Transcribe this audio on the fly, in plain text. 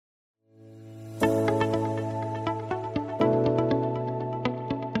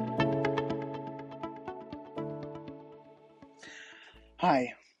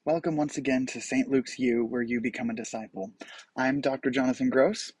Hi, welcome once again to St. Luke's U, where you become a disciple. I'm Dr. Jonathan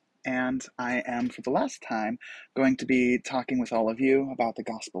Gross, and I am, for the last time, going to be talking with all of you about the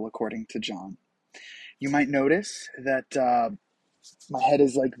Gospel according to John. You might notice that my head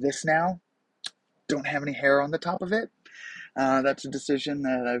is like this now, don't have any hair on the top of it. That's a decision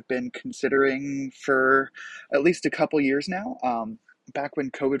that I've been considering for at least a couple years now. Back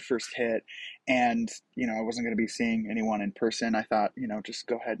when COVID first hit, and I wasn't going to be seeing anyone in person, I thought, just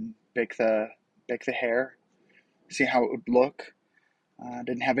go ahead and bake the hair, see how it would look.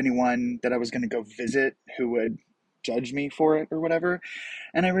 Didn't have anyone that I was going to go visit who would judge me for it or whatever.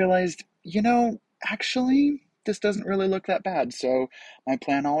 And I realized, actually, this doesn't really look that bad. So my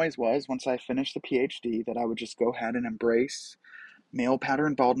plan always was, once I finished the PhD, that I would just go ahead and embrace male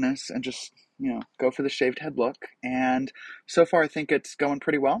pattern baldness and just, go for the shaved head look. And so far, I think it's going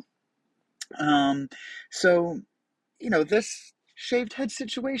pretty well. Um, so, this shaved head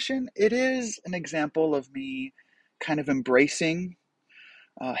situation, it is an example of me kind of embracing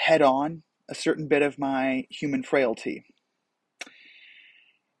head on a certain bit of my human frailty.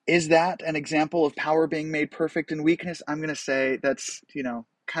 Is that an example of power being made perfect in weakness? I'm going to say that's,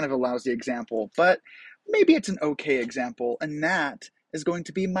 kind of a lousy example, but maybe it's an okay example. And that is going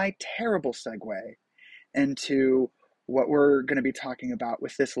to be my terrible segue into what we're going to be talking about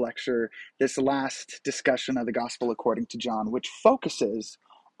with this lecture, this last discussion of the Gospel according to John, which focuses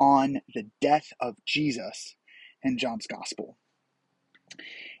on the death of Jesus in John's Gospel.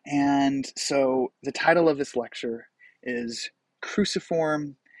 And so the title of this lecture is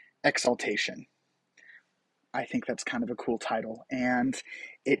Cruciform Exaltation. I think that's kind of a cool title. And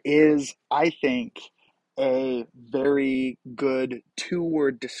it is, I think, a very good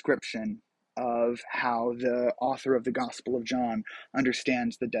two-word description of how the author of the Gospel of John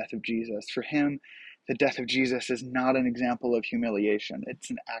understands the death of Jesus. For him, the death of Jesus is not an example of humiliation.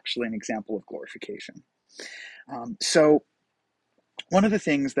 It's actually an example of glorification. So one of the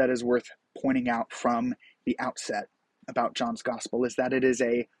things that is worth pointing out from the outset about John's Gospel is that it is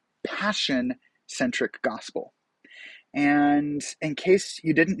a passion-centric gospel. And in case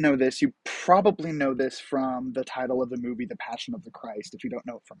you didn't know this, you probably know this from the title of the movie, The Passion of the Christ, if you don't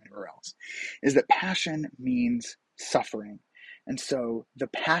know it from anywhere else, is that passion means suffering. And so the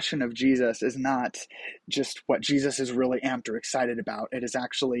passion of Jesus is not just what Jesus is really amped or excited about. It is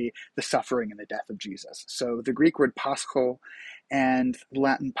actually the suffering and the death of Jesus. So the Greek word paschal and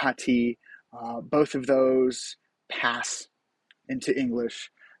Latin pati, both of those pass into English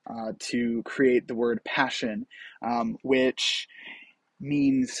to create the word passion, which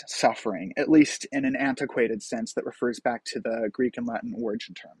means suffering, at least in an antiquated sense that refers back to the Greek and Latin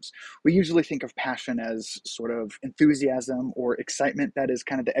origin terms. We usually think of passion as sort of enthusiasm or excitement. That is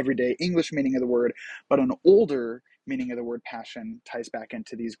kind of the everyday English meaning of the word, but an older meaning of the word passion ties back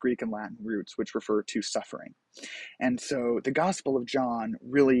into these Greek and Latin roots, which refer to suffering. And so the Gospel of John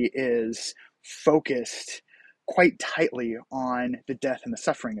really is focused quite tightly on the death and the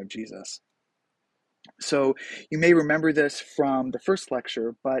suffering of Jesus. So you may remember this from the first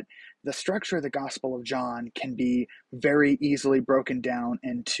lecture, but the structure of the Gospel of John can be very easily broken down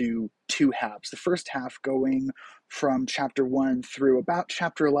into two halves. The first half going from chapter 1 through about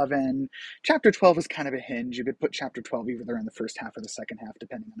chapter 11. Chapter 12 is kind of a hinge. You could put chapter 12 either in the first half or the second half,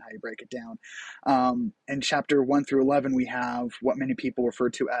 depending on how you break it down. In chapter 1 through 11, we have what many people refer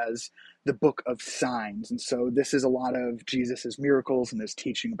to as the book of signs. And so this is a lot of Jesus's miracles and his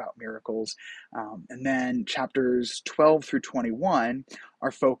teaching about miracles. And then chapters 12 through 21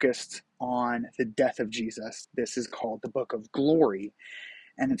 are focused on the death of Jesus. This is called the Book of Glory.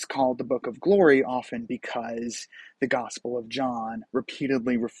 And it's called the Book of Glory often because the Gospel of John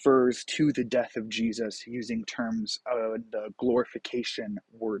repeatedly refers to the death of Jesus using terms of the glorification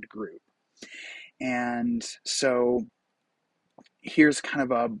word group. And so here's kind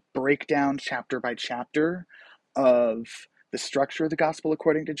of a breakdown chapter by chapter of the structure of the Gospel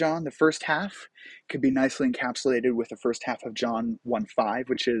according to John. The first half could be nicely encapsulated with the first half of John 1:5,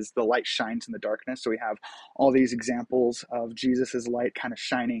 which is the light shines in the darkness. So we have all these examples of Jesus's light kind of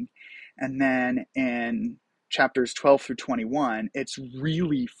shining. And then in chapters 12 through 21, it's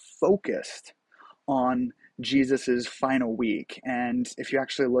really focused on Jesus's final week. And if you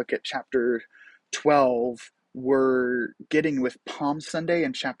actually look at chapter 12, we're getting with Palm Sunday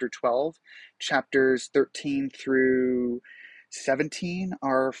in chapter 12. Chapters 13 through 17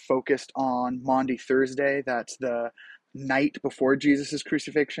 are focused on Maundy Thursday. That's the night before Jesus'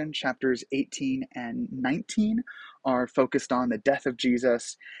 crucifixion. Chapters 18 and 19 are focused on the death of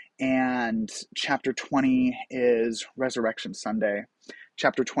Jesus. And chapter 20 is Resurrection Sunday.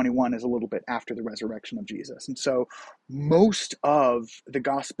 chapter 21 is a little bit after the resurrection of Jesus. And so most of the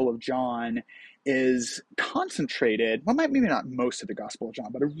Gospel of John is concentrated, well, maybe not most of the Gospel of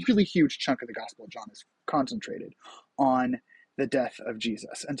John, but a really huge chunk of the Gospel of John is concentrated on the death of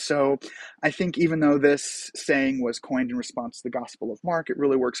Jesus. And so I think even though this saying was coined in response to the Gospel of Mark, it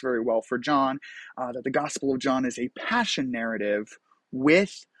really works very well for John, that the Gospel of John is a passion narrative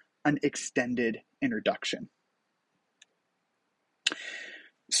with an extended introduction.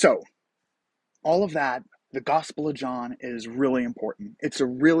 So all of that, the Gospel of John is really important.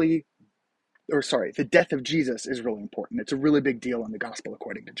 The death of Jesus is really important. It's a really big deal in the Gospel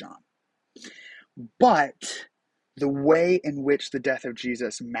according to John. But the way in which the death of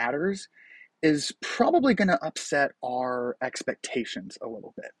Jesus matters is probably going to upset our expectations a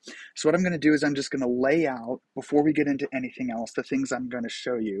little bit. So what I'm going to do is I'm just going to lay out, before we get into anything else, the things I'm going to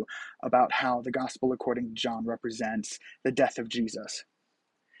show you about how the Gospel according to John represents the death of Jesus.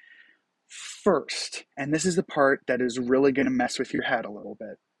 First, and this is the part that is really going to mess with your head a little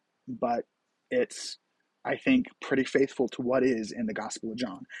bit, but it's, I think, pretty faithful to what is in the Gospel of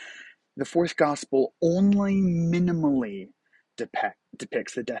John. The fourth Gospel only minimally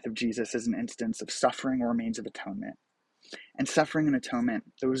depicts the death of Jesus as an instance of suffering or means of atonement. And suffering and atonement,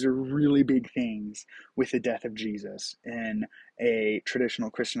 those are really big things with the death of Jesus in a traditional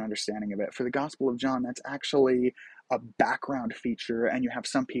Christian understanding of it. For the Gospel of John, that's actually a background feature, and you have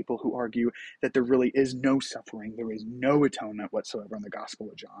some people who argue that there really is no suffering, there is no atonement whatsoever in the Gospel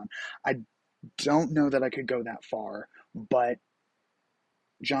of John. I don't know that I could go that far, but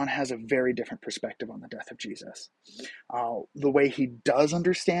John has a very different perspective on the death of Jesus. The way he does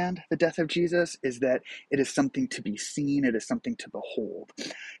understand the death of Jesus is that it is something to be seen, it is something to behold.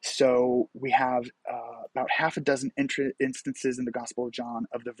 So we have about half a dozen instances in the Gospel of John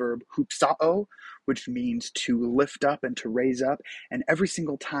of the verb hupsao, which means to lift up and to raise up. And every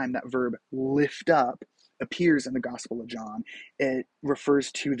single time that verb lift up appears in the Gospel of John, it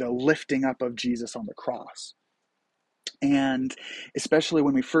refers to the lifting up of Jesus on the cross. And especially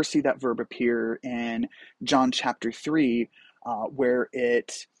when we first see that verb appear in John chapter 3, where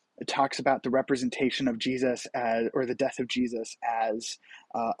it talks about the representation of Jesus or the death of Jesus as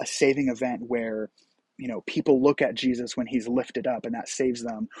a saving event where, people look at Jesus when he's lifted up and that saves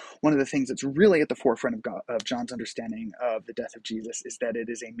them. One of the things that's really at the forefront of John's understanding of the death of Jesus is that it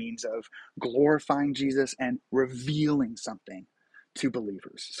is a means of glorifying Jesus and revealing something to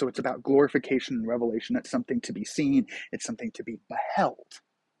believers. So it's about glorification and revelation. It's something to be seen. It's something to be beheld.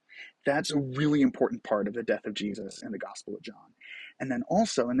 That's a really important part of the death of Jesus in the Gospel of John. And then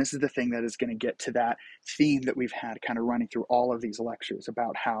also, and this is the thing that is going to get to that theme that we've had kind of running through all of these lectures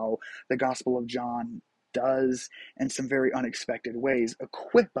about how the Gospel of John does, in some very unexpected ways,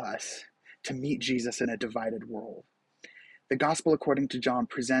 equip us to meet Jesus in a divided world. The Gospel according to John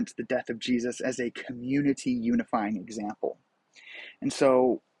presents the death of Jesus as a community unifying example. And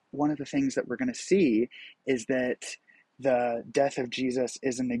so one of the things that we're going to see is that the death of Jesus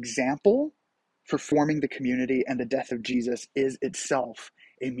is an example for forming the community, and the death of Jesus is itself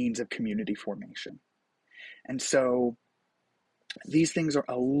a means of community formation. And so these things are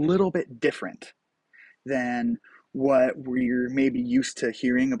a little bit different than what we're maybe used to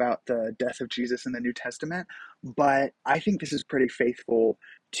hearing about the death of Jesus in the New Testament, but I think this is pretty faithful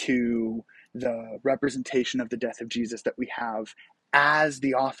to the representation of the death of Jesus that we have as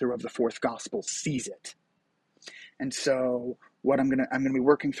the author of the fourth gospel sees it. And so what I'm going to be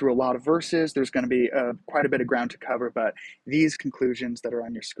working through a lot of verses. There's going to be quite a bit of ground to cover, but these conclusions that are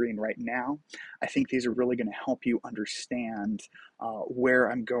on your screen right now, I think these are really going to help you understand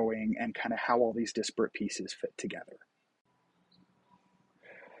where I'm going and kind of how all these disparate pieces fit together.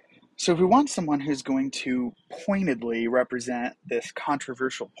 So if we want someone who's going to pointedly represent this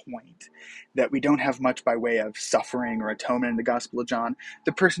controversial point that we don't have much by way of suffering or atonement in the Gospel of John,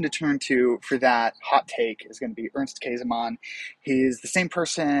 the person to turn to for that hot take is going to be Ernst Käsemann. He's the same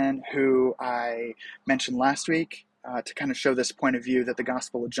person who I mentioned last week to kind of show this point of view that the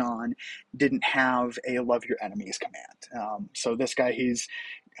Gospel of John didn't have a love your enemies command. So this guy, he's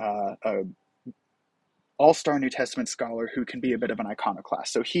a all-star New Testament scholar who can be a bit of an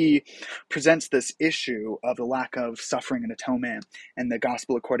iconoclast. So he presents this issue of the lack of suffering and atonement in the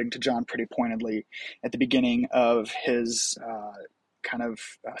Gospel according to John pretty pointedly at the beginning of his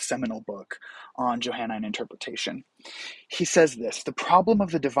seminal book on Johannine interpretation. He says this: the problem of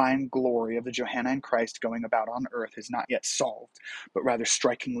the divine glory of the Johannine Christ going about on earth is not yet solved, but rather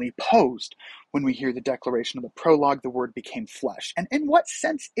strikingly posed. when we hear the declaration of the prologue, the Word became flesh. And in what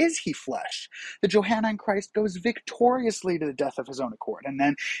sense is he flesh? The Johannine Christ goes victoriously to the death of his own accord. And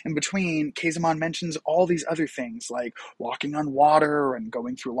then in between, Kezemon mentions all these other things like walking on water and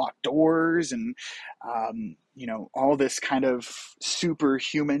going through locked doors and, all this kind of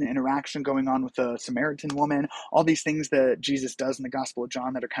superhuman interaction going on with the Samaritan woman, all these things that Jesus does in the Gospel of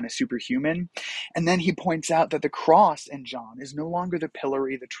John that are kind of superhuman. And then he points out that the cross in John is no longer the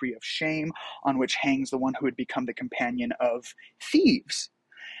pillory, the tree of shame on which hangs the one who had become the companion of thieves.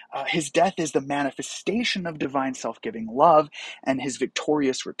 His death is the manifestation of divine self-giving love and his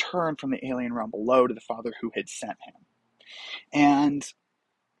victorious return from the alien realm below to the Father who had sent him. And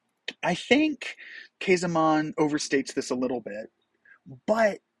I think Kezemon overstates this a little bit,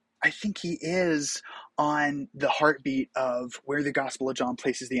 but I think he is on the heartbeat of where the Gospel of John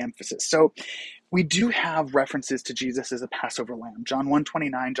places the emphasis. So we do have references to Jesus as a Passover lamb. John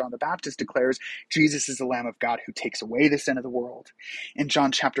 1:29, John the Baptist declares Jesus is the Lamb of God who takes away the sin of the world. In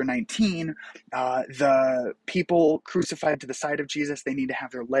John chapter 19, the people crucified to the side of Jesus, they need to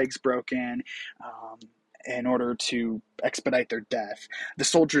have their legs broken in order to expedite their death. The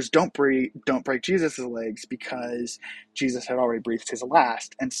soldiers don't break Jesus' legs because Jesus had already breathed his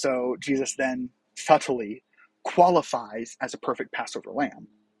last. And so Jesus then subtly qualifies as a perfect Passover lamb.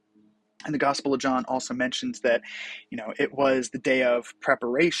 And the Gospel of John also mentions that, it was the day of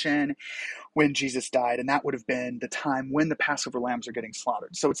preparation when Jesus died, and that would have been the time when the Passover lambs are getting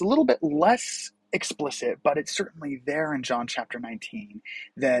slaughtered. So it's a little bit less explicit, but it's certainly there in John chapter 19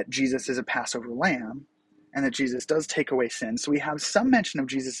 that Jesus is a Passover lamb and that Jesus does take away sin. So we have some mention of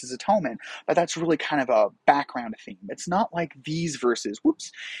Jesus' atonement, but that's really kind of a background theme. It's not like these verses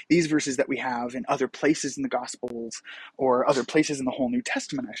that we have in other places in the Gospels or other places in the whole New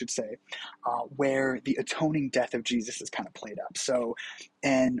Testament, I should say, where the atoning death of Jesus is kind of played up. So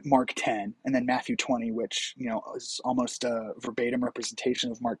in Mark 10 and then Matthew 20, which, is almost a verbatim representation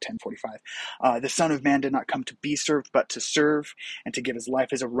of Mark 10:45. The Son of Man did not come to be served, but to serve and to give his life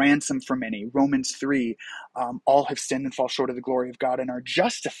as a ransom for many. Romans 3, all have sinned and fall short of the glory of God and are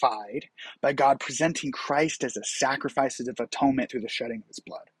justified by God presenting Christ as a sacrifice of atonement through the shedding of his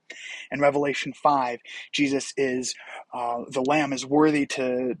blood. In Revelation 5, Jesus is, the Lamb is worthy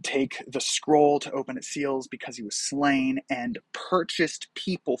to take the scroll to open its seals because he was slain and purchased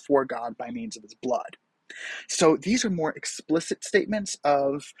people for God by means of his blood. So these are more explicit statements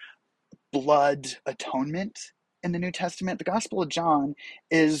of blood atonement in the New Testament. The Gospel of John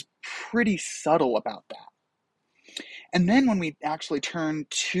is pretty subtle about that. And then when we actually turn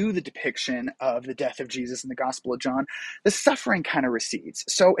to the depiction of the death of Jesus in the Gospel of John, the suffering kind of recedes.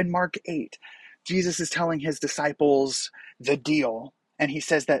 So in Mark 8, Jesus is telling his disciples the deal, and he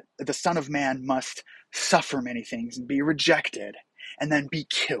says that the Son of Man must suffer many things and be rejected and then be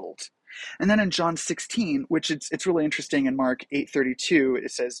killed. And then in John 16, which it's really interesting, in Mark 8:32,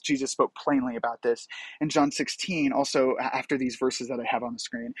 it says Jesus spoke plainly about this. In John 16, also after these verses that I have on the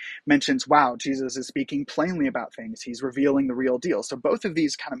screen, mentions, wow, Jesus is speaking plainly about things. He's revealing the real deal. So both of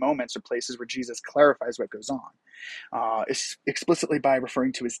these kind of moments are places where Jesus clarifies what goes on, explicitly by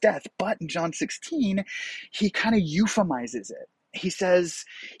referring to his death. But in John 16, he kind of euphemizes it. He says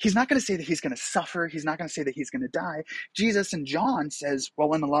he's not going to say that he's going to suffer. He's not going to say that he's going to die. Jesus in John says,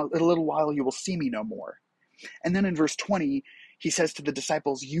 well, in a little while you will see me no more. And then in verse 20, he says to the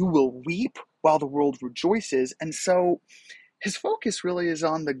disciples, you will weep while the world rejoices. And so his focus really is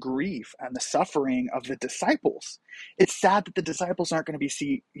on the grief and the suffering of the disciples. It's sad that the disciples aren't going to be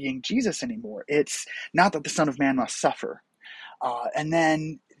seeing Jesus anymore. It's not that the Son of Man must suffer. And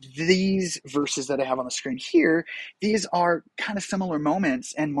then these verses that I have on the screen here, these are kind of similar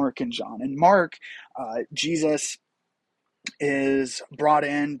moments in Mark and John. In Mark, Jesus is brought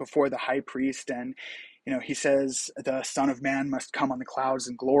in before the high priest, and he says the Son of Man must come on the clouds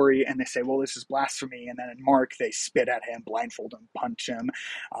in glory, and they say, well, this is blasphemy. And then in Mark, they spit at him, blindfold him, punch him,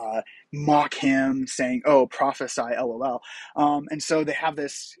 mock him, saying, oh, prophesy, LOL. And so they have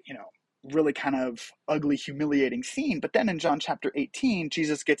this, really kind of ugly, humiliating scene. But then in John chapter 18,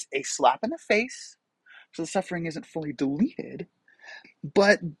 Jesus gets a slap in the face, so the suffering isn't fully deleted.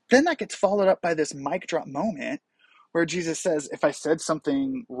 But then that gets followed up by this mic drop moment where Jesus says, if I said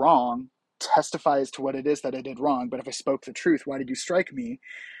something wrong, testifies to what it is that I did wrong, but if I spoke the truth, why did you strike me?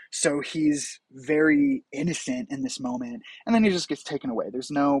 So he's very innocent in this moment, and then he just gets taken away. There's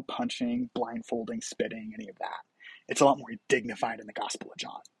no punching, blindfolding, spitting, any of that. It's a lot more dignified in the Gospel of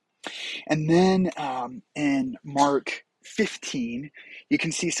John. And then in Mark 15, you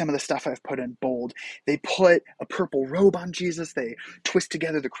can see some of the stuff I've put in bold. They put a purple robe on Jesus. They twist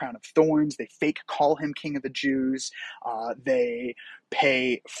together the crown of thorns. They fake call him King of the Jews. They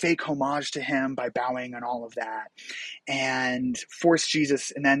pay fake homage to him by bowing and all of that, and force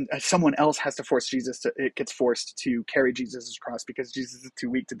Jesus. And then someone else has to force Jesus to, it gets forced to carry Jesus' cross because Jesus is too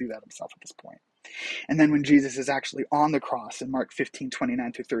weak to do that himself at this point. And then when Jesus is actually on the cross in Mark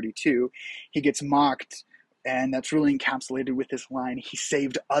 15:29 through 32, he gets mocked. And that's really encapsulated with this line, he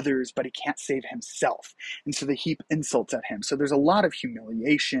saved others, but he can't save himself. And so they heap insults at him. So there's a lot of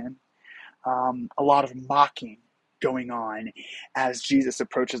humiliation, a lot of mocking going on as Jesus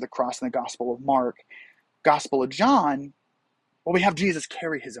approaches the cross in the Gospel of Mark. Gospel of John, well, we have Jesus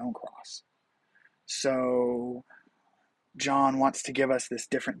carry his own cross. So John wants to give us this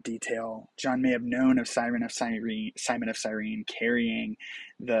different detail. John may have known of Simon of Cyrene carrying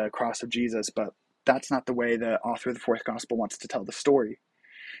the cross of Jesus, but that's not the way the author of the fourth gospel wants to tell the story.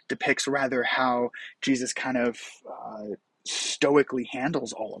 Depicts rather how Jesus kind of stoically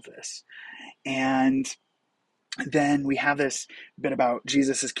handles all of this. And then we have this bit about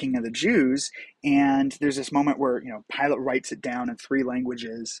Jesus as King of the Jews, and there's this moment where Pilate writes it down in 3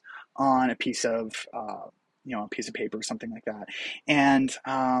 languages on a piece of a piece of paper or something like that, and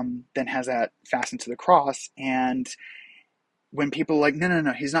then has that fastened to the cross. And when people are like,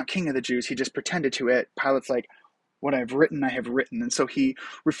 no, he's not King of the Jews, he just pretended to it, Pilate's like, what I've written, I have written. And so he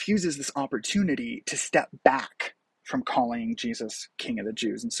refuses this opportunity to step back from calling Jesus King of the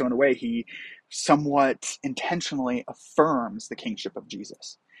Jews. And so in a way, he somewhat intentionally affirms the kingship of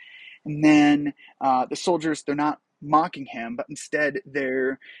Jesus. And then the soldiers, they're not mocking him, but instead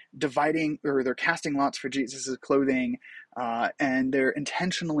they're they're casting lots for Jesus's clothing, and they're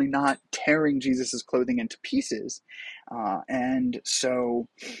intentionally not tearing Jesus's clothing into pieces. And so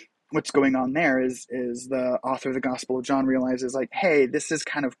what's going on there is the author of the Gospel of John realizes, like, hey, this is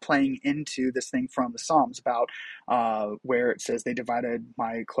kind of playing into this thing from the Psalms about where it says they divided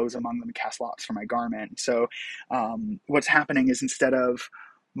my clothes among them and cast lots for my garment. So what's happening is, instead of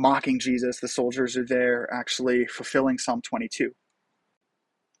mocking Jesus, the soldiers are there actually fulfilling Psalm 22.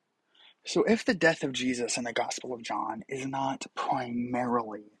 So if the death of Jesus in the Gospel of John is not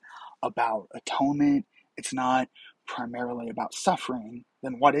primarily about atonement, it's not primarily about suffering,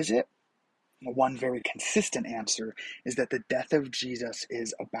 then what is it? One very consistent answer is that the death of Jesus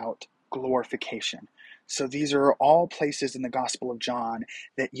is about glorification. So these are all places in the Gospel of John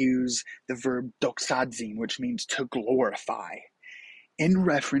that use the verb doxadzin, which means to glorify, in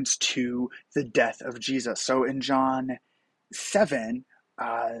reference to the death of Jesus. So in John 7,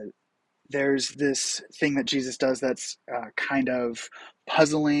 there's this thing that Jesus does that's kind of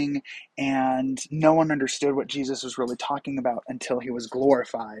puzzling, and no one understood what Jesus was really talking about until he was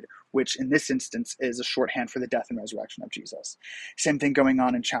glorified, which in this instance is a shorthand for the death and resurrection of Jesus. Same thing going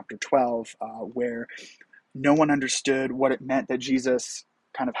on in chapter 12, where no one understood what it meant that Jesus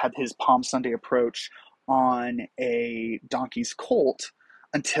kind of had his Palm Sunday approach on a donkey's colt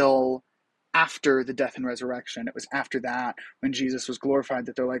until after the death and resurrection. It was after that, when Jesus was glorified,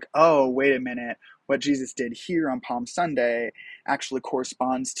 that they're like, oh, wait a minute, what Jesus did here on Palm Sunday actually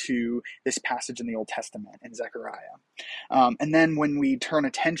corresponds to this passage in the Old Testament in Zechariah. And then when we turn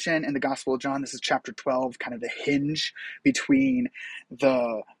attention in the Gospel of John, this is chapter 12, kind of the hinge between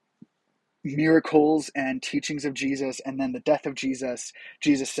the miracles and teachings of Jesus and then the death of Jesus.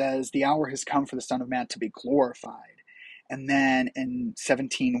 Jesus says, the hour has come for the Son of Man to be glorified. And then in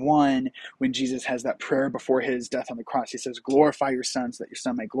 17:1, when Jesus has that prayer before his death on the cross, he says, glorify your Son so that your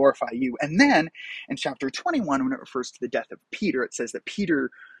Son may glorify you. And then in chapter 21, when it refers to the death of Peter, it says that Peter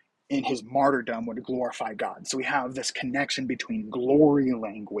in his martyrdom would glorify God. So we have this connection between glory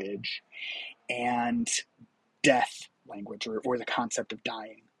language and death language, or the concept of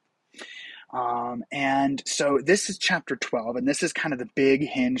dying. And so this is chapter 12, and this is kind of the big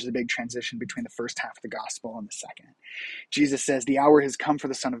hinge, the big transition between the first half of the gospel and the second. Jesus says, the hour has come for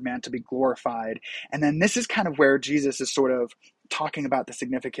the Son of Man to be glorified. And then this is kind of where Jesus is sort of talking about the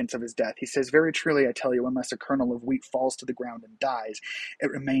significance of his death. He says, very truly, I tell you, unless a kernel of wheat falls to the ground and dies,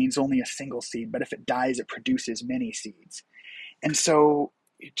 it remains only a single seed. But if it dies, it produces many seeds. And so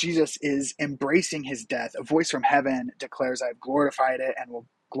Jesus is embracing his death. A voice from heaven declares, I've glorified it and will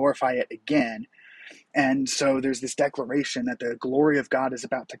glorify it again. And so there's this declaration that the glory of God is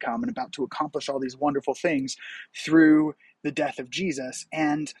about to come and about to accomplish all these wonderful things through the death of Jesus.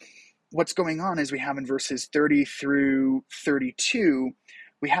 And what's going on is we have in verses 30 through 32,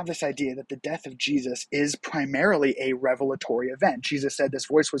 we have this idea that the death of Jesus is primarily a revelatory event. Jesus said this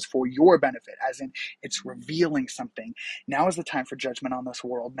voice was for your benefit, as in it's revealing something. Now is the time for judgment on this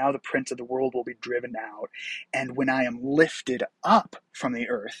world. Now the prince of the world will be driven out. And when I am lifted up from the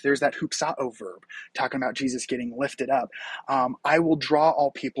earth, there's that hupsao verb talking about Jesus getting lifted up. I will draw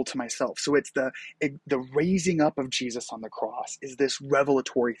all people to myself. So it's the raising up of Jesus on the cross is this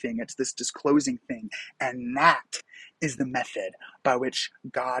revelatory thing. It's this disclosing thing. And that is the method by which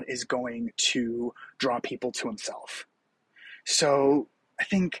God is going to draw people to himself. So I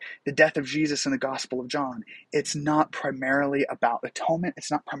think the death of Jesus in the Gospel of John, it's not primarily about atonement,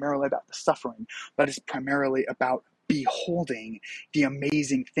 it's not primarily about the suffering, but it's primarily about beholding the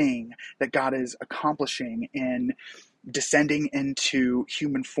amazing thing that God is accomplishing in descending into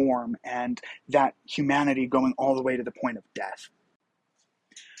human form and that humanity going all the way to the point of death.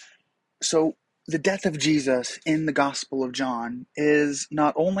 So the death of Jesus in the Gospel of John is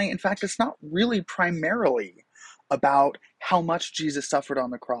not only, in fact, it's not really primarily about how much Jesus suffered on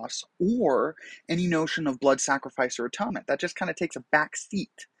the cross or any notion of blood sacrifice or atonement. That just kind of takes a back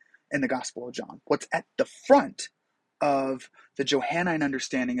seat in the Gospel of John. What's at the front of the Johannine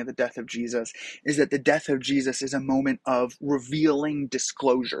understanding of the death of Jesus is that the death of Jesus is a moment of revealing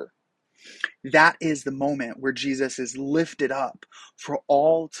disclosure. That is the moment where Jesus is lifted up for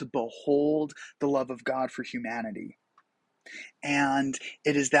all to behold the love of God for humanity. And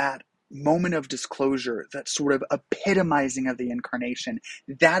it is that moment of disclosure, that sort of epitomizing of the incarnation.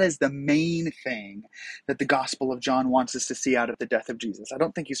 That is the main thing that the Gospel of John wants us to see out of the death of Jesus. I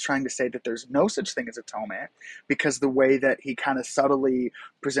don't think he's trying to say that there's no such thing as atonement, because the way that he kind of subtly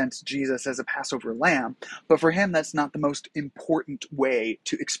presents Jesus as a Passover lamb, but for him, that's not the most important way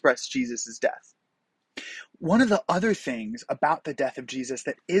to express Jesus's death. One of the other things about the death of Jesus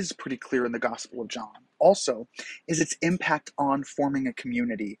that is pretty clear in the Gospel of John also is its impact on forming a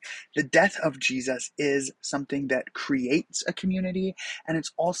community. The death of Jesus is something that creates a community, and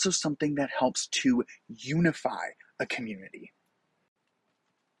it's also something that helps to unify a community.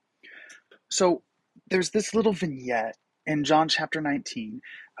 So there's this little vignette in John chapter 19.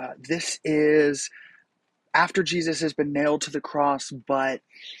 This is after Jesus has been nailed to the cross, but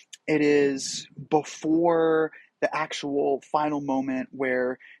it is before the actual final moment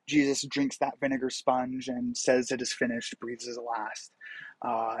where Jesus drinks that vinegar sponge and says it is finished, breathes his last,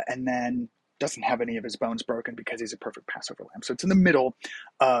 and then doesn't have any of his bones broken because he's a perfect Passover lamb. So it's in the middle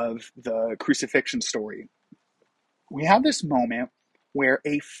of the crucifixion story. We have this moment where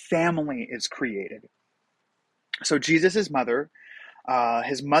a family is created. So Jesus' mother,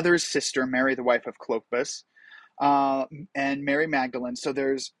 his mother's sister, Mary, the wife of Clopas, and Mary Magdalene. So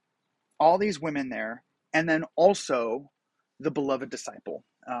there's all these women there, and then also the beloved disciple.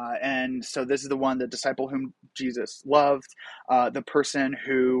 And so this is the disciple whom Jesus loved, the person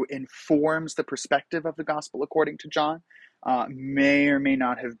who informs the perspective of the gospel according to John, may or may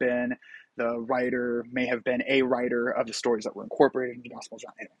not have been the writer, may have been a writer of the stories that were incorporated in the Gospel of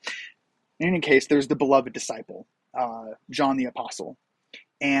John. Anyway, in any case, there's the beloved disciple, John the Apostle.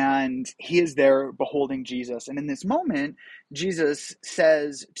 And he is there beholding Jesus. And in this moment, Jesus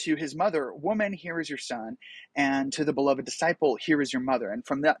says to his mother, "Woman, here is your son." And to the beloved disciple, "Here is your mother." And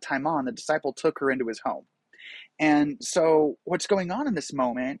from that time on, the disciple took her into his home. And so what's going on in this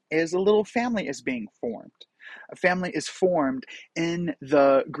moment is a little family is being formed. A family is formed in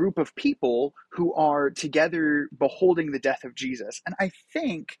the group of people who are together beholding the death of Jesus. And I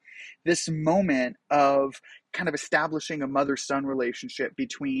think this moment of kind of establishing a mother-son relationship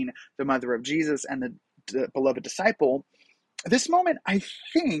between the mother of Jesus and the beloved disciple, this moment, I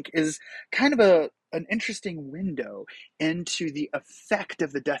think, is kind of an interesting window into the effect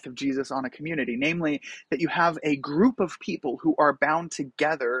of the death of Jesus on a community, namely that you have a group of people who are bound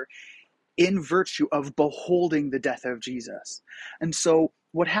together in virtue of beholding the death of Jesus. And so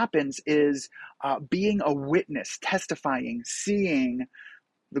what happens is being a witness, testifying, seeing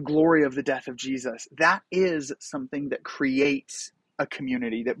the glory of the death of Jesus, that is something that creates a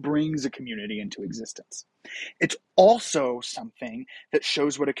community, that brings a community into existence. It's also something that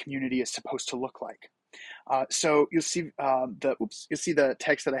shows what a community is supposed to look like. So you'll see you'll see the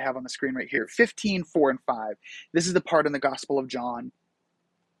text that I have on the screen right here, 15, 4, and 5. This is the part in the Gospel of John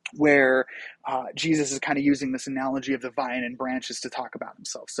where Jesus is kind of using this analogy of the vine and branches to talk about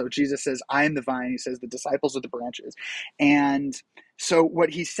himself. So Jesus says, "I am the vine." He says, "The disciples are the branches." And so what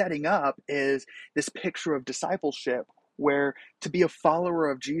he's setting up is this picture of discipleship where to be a follower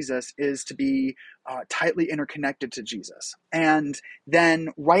of Jesus is to be tightly interconnected to Jesus. And then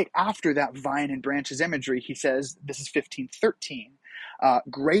right after that vine and branches imagery, he says, this is 15:13,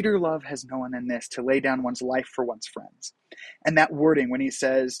 Greater love has no one than this, to lay down one's life for one's friends. And that wording, when he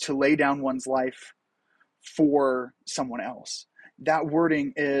says to lay down one's life for someone else, that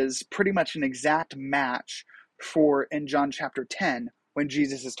wording is pretty much an exact match for in John chapter 10, when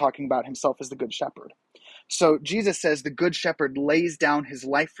Jesus is talking about himself as the good shepherd. So Jesus says the good shepherd lays down his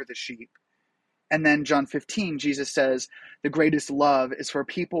life for the sheep. And then John 15, Jesus says the greatest love is for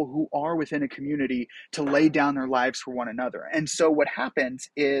people who are within a community to lay down their lives for one another. And so what happens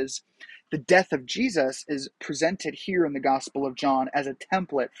is the death of Jesus is presented here in the Gospel of John as a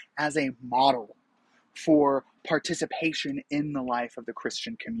template, as a model for participation in the life of the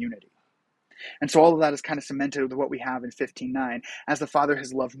Christian community. And so all of that is kind of cemented with what we have in 15:9. As the Father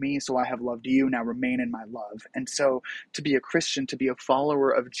has loved me, so I have loved you. Now remain in my love. And so to be a Christian, to be a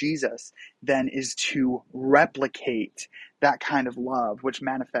follower of Jesus, then is to replicate that kind of love, which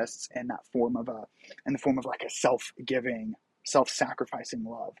manifests in that form of in the form of like a self-giving, self-sacrificing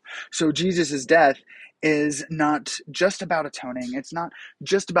love. So Jesus' death is not just about atoning. It's not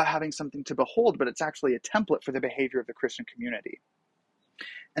just about having something to behold, but it's actually a template for the behavior of the Christian community.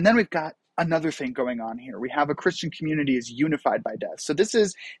 And then we've got another thing going on here. We have a Christian community is unified by death. So this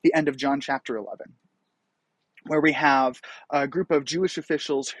is the end of John chapter 11, where we have a group of Jewish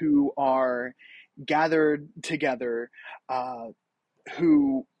officials who are gathered together,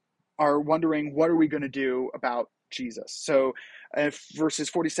 who are wondering, what are we going to do about Jesus? So if verses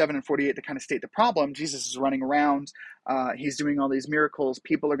 47 and 48 to kind of state the problem, Jesus is running around, he's doing all these miracles,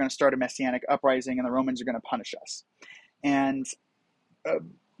 people are going to start a messianic uprising, and the Romans are going to punish us. And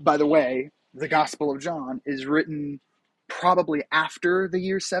by the way, the Gospel of John is written probably after the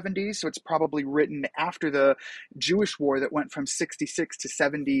year 70, so it's probably written after the Jewish war that went from 66 to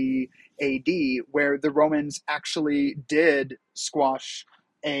 70 AD, where the Romans actually did squash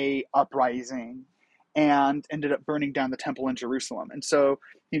a uprising and ended up burning down the temple in Jerusalem. And so,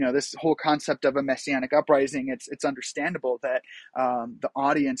 this whole concept of a messianic uprising, it's understandable that the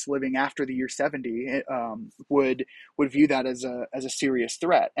audience living after the year 70 would view that as a serious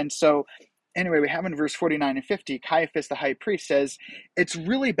threat. And so anyway, we have in verse 49 and 50, Caiaphas the high priest says, it's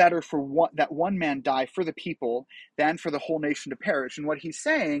really better for that one man die for the people than for the whole nation to perish. And what he's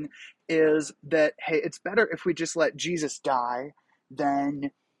saying is that, hey, it's better if we just let Jesus die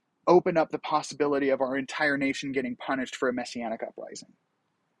than open up the possibility of our entire nation getting punished for a messianic uprising.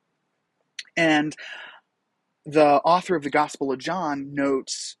 And the author of the Gospel of John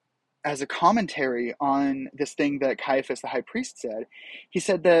notes, as a commentary on this thing that Caiaphas the high priest said, he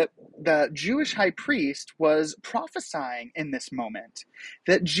said that the Jewish high priest was prophesying in this moment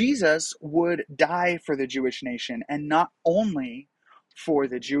that Jesus would die for the Jewish nation, and not only for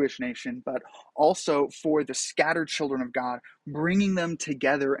the Jewish nation, but also for the scattered children of God, bringing them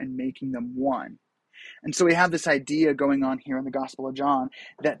together and making them one. And so we have this idea going on here in the Gospel of John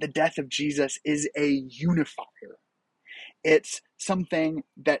that the death of Jesus is a unifier. It's something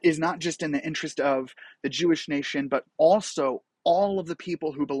that is not just in the interest of the Jewish nation, but also all of the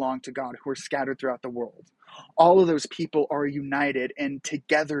people who belong to God, who are scattered throughout the world. All of those people are united and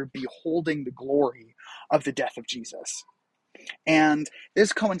together beholding the glory of the death of Jesus. And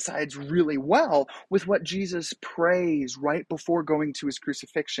this coincides really well with what Jesus prays right before going to his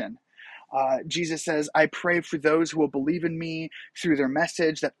crucifixion. Jesus says, I pray for those who will believe in me through their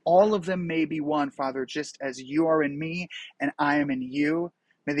message, that all of them may be one, Father, just as you are in me and I am in you.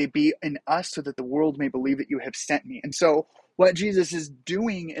 May they be in us, so that the world may believe that you have sent me. And so what Jesus is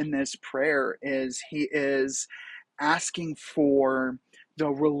doing in this prayer is he is asking for the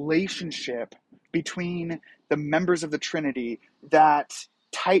relationship between the members of the Trinity, that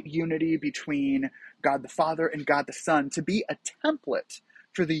tight unity between God the Father and God the Son, to be a template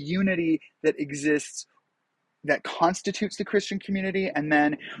for the unity that exists, that constitutes the Christian community and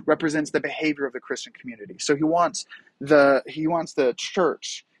then represents the behavior of the Christian community. So he wants the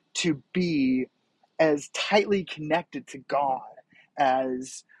church to be as tightly connected to God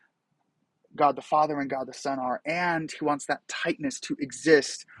as God the Father and God the Son are, and he wants that tightness to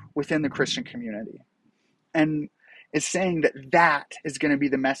exist within the Christian community. And is saying that is going to be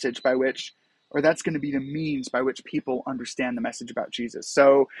the message by which, or that's going to be the means by which people understand the message about Jesus.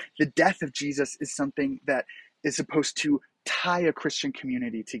 So the death of Jesus is something that is supposed to tie a Christian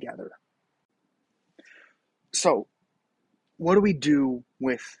community together. So what do we do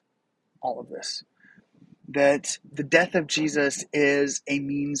with all of this? That the death of Jesus is a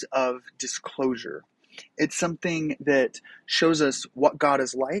means of disclosure. It's something that shows us what God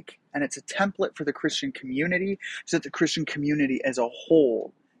is like, and it's a template for the Christian community, so that the Christian community as a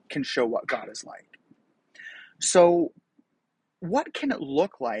whole can show what God is like. So what can it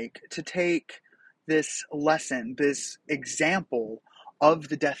look like to take this lesson, this example of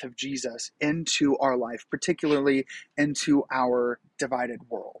the death of Jesus into our life, particularly into our divided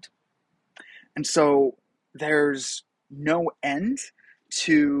world. And so there's no end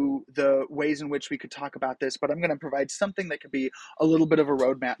to the ways in which we could talk about this, but I'm going to provide something that could be a little bit of a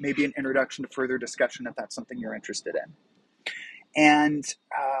roadmap, maybe an introduction to further discussion if that's something you're interested in. And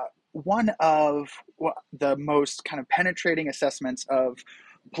one of the most kind of penetrating assessments of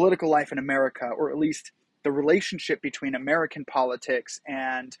political life in America, or at least the relationship between American politics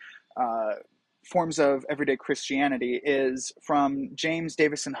and forms of everyday Christianity, is from James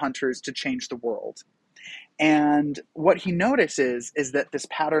Davison Hunter's To Change the World. And what he notices is that this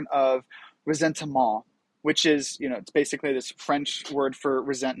pattern of ressentiment, which is, it's basically this French word for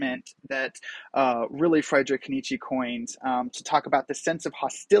resentment that really Friedrich Nietzsche coined to talk about the sense of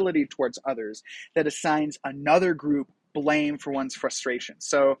hostility towards others that assigns another group blame for one's frustration.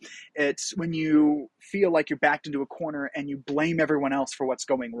 So it's when you feel like you're backed into a corner and you blame everyone else for what's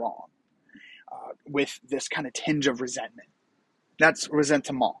going wrong with this kind of tinge of resentment. That's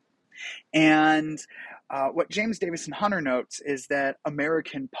ressentiment. And what James Davison Hunter notes is that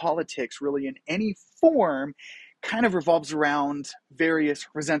American politics, really in any form, kind of revolves around various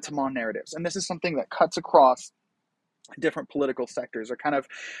ressentiment narratives. And this is something that cuts across different political sectors, or kind of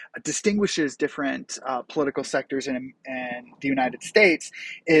distinguishes different political sectors in the United States,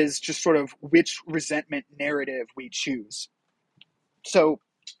 is just sort of which resentment narrative we choose. So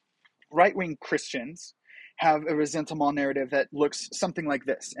right-wing Christians have a ressentiment narrative that looks something like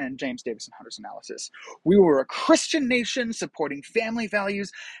this in James Davison Hunter's analysis. We were a Christian nation supporting family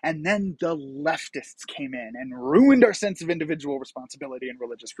values, and then the leftists came in and ruined our sense of individual responsibility and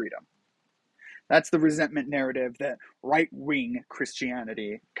religious freedom. That's the resentment narrative that right-wing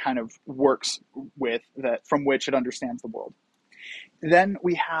Christianity kind of works with, that from which it understands the world. Then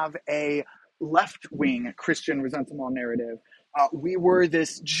we have a left-wing Christian ressentiment narrative. We were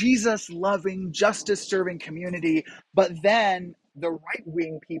this Jesus-loving, justice-serving community, but then the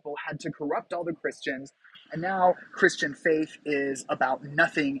right-wing people had to corrupt all the Christians, and now Christian faith is about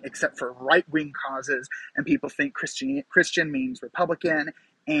nothing except for right-wing causes, and people think Christian means Republican,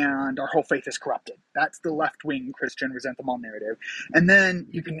 and our whole faith is corrupted. That's the left-wing Christian ressentiment narrative. And then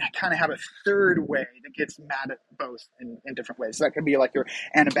you can kind of have a third way that gets mad at both in different ways. So that could be like your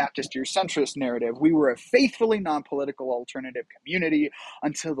Anabaptist, your centrist narrative. We were a faithfully non-political alternative community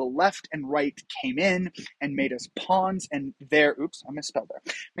until the left and right came in and made us pawns in their,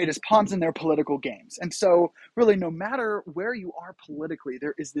 made us pawns in their political games. And so really, no matter where you are politically,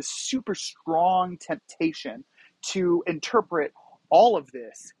 there is this super strong temptation to interpret all of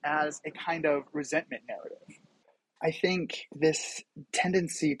this as a kind of resentment narrative. I think this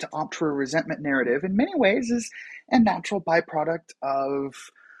tendency to opt for a resentment narrative in many ways is a natural byproduct of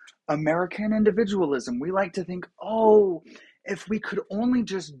American individualism. We like to think, if we could only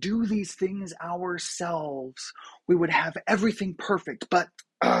just do these things ourselves, we would have everything perfect. But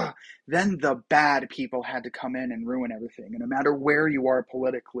then the bad people had to come in and ruin everything. And no matter where you are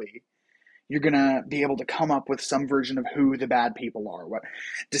politically, you're going to be able to come up with some version of who the bad people are. What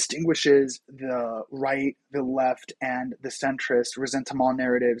distinguishes the right, the left, and the centrist ressentiment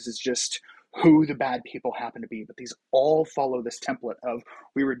narratives is just who the bad people happen to be. But these all follow this template of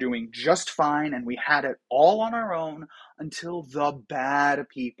we were doing just fine and we had it all on our own until the bad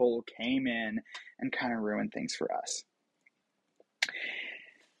people came in and kind of ruined things for us.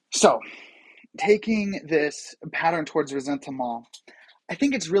 So, taking this pattern towards ressentiment, I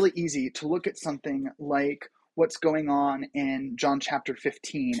think it's really easy to look at something like what's going on in John chapter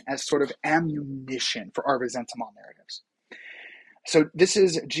 15 as sort of ammunition for our ressentiment narratives. So this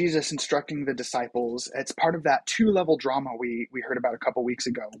is Jesus instructing the disciples. It's part of that two-level drama we heard about a couple weeks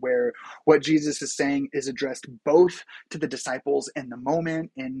ago, where what Jesus is saying is addressed both to the disciples in the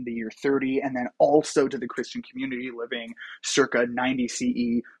moment in the year 30, and then also to the Christian community living circa 90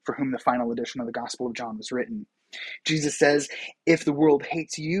 CE, for whom the final edition of the Gospel of John was written. Jesus says, if the world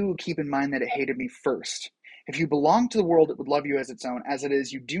hates you, keep in mind that it hated me first. If you belong to the world, it would love you as its own. As it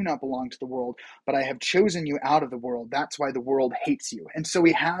is, you do not belong to the world, but I have chosen you out of the world. That's why the world hates you. And so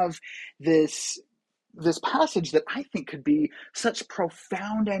we have this passage that I think could be such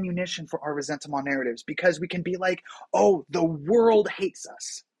profound ammunition for our ressentiment narratives, because we can be like, the world hates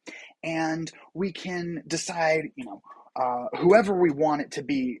us. And we can decide, whoever we want it to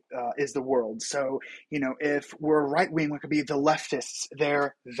be is the world. So, if we're right wing, we could be the leftists,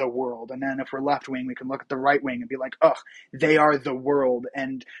 they're the world. And then if we're left wing, we can look at the right wing and be like, they are the world.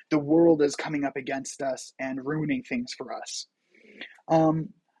 And the world is coming up against us and ruining things for us.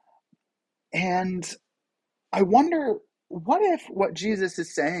 And I wonder, what if what Jesus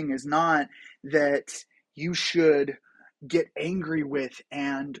is saying is not that you should get angry with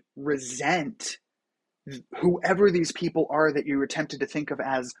and resent whoever these people are that you attempted to think of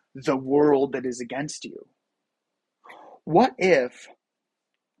as the world that is against you? What if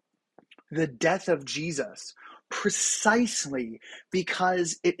the death of Jesus, precisely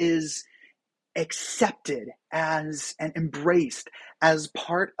because it is accepted as and embraced as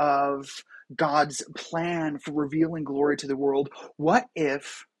part of God's plan for revealing glory to the world, what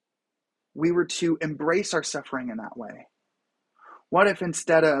if we were to embrace our suffering in that way? What if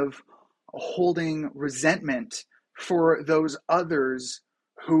instead of holding resentment for those others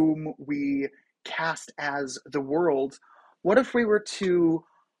whom we cast as the world, what if we were to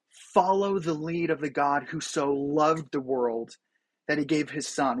follow the lead of the God who so loved the world that he gave his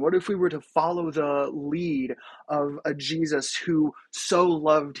son? What if we were to follow the lead of a Jesus who so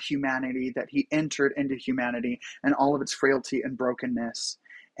loved humanity that he entered into humanity and all of its frailty and brokenness,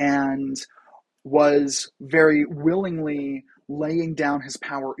 and was very willingly laying down his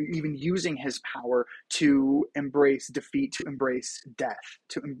power, even using his power to embrace defeat, to embrace death,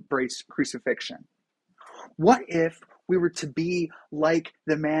 to embrace crucifixion? What if we were to be like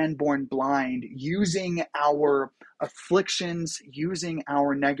the man born blind, using our afflictions, using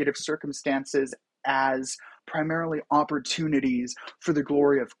our negative circumstances as primarily opportunities for the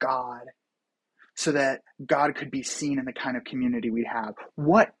glory of God, so that God could be seen in the kind of community we have?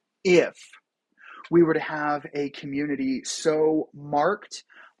 What if we were to have a community so marked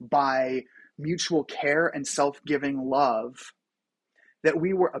by mutual care and self-giving love that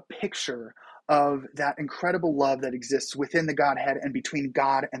we were a picture of that incredible love that exists within the Godhead and between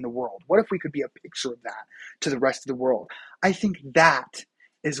God and the world? What if we could be a picture of that to the rest of the world? I think that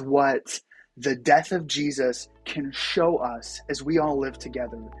is what the death of Jesus can show us as we all live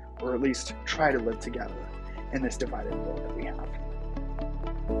together, or at least try to live together in this divided world that we have.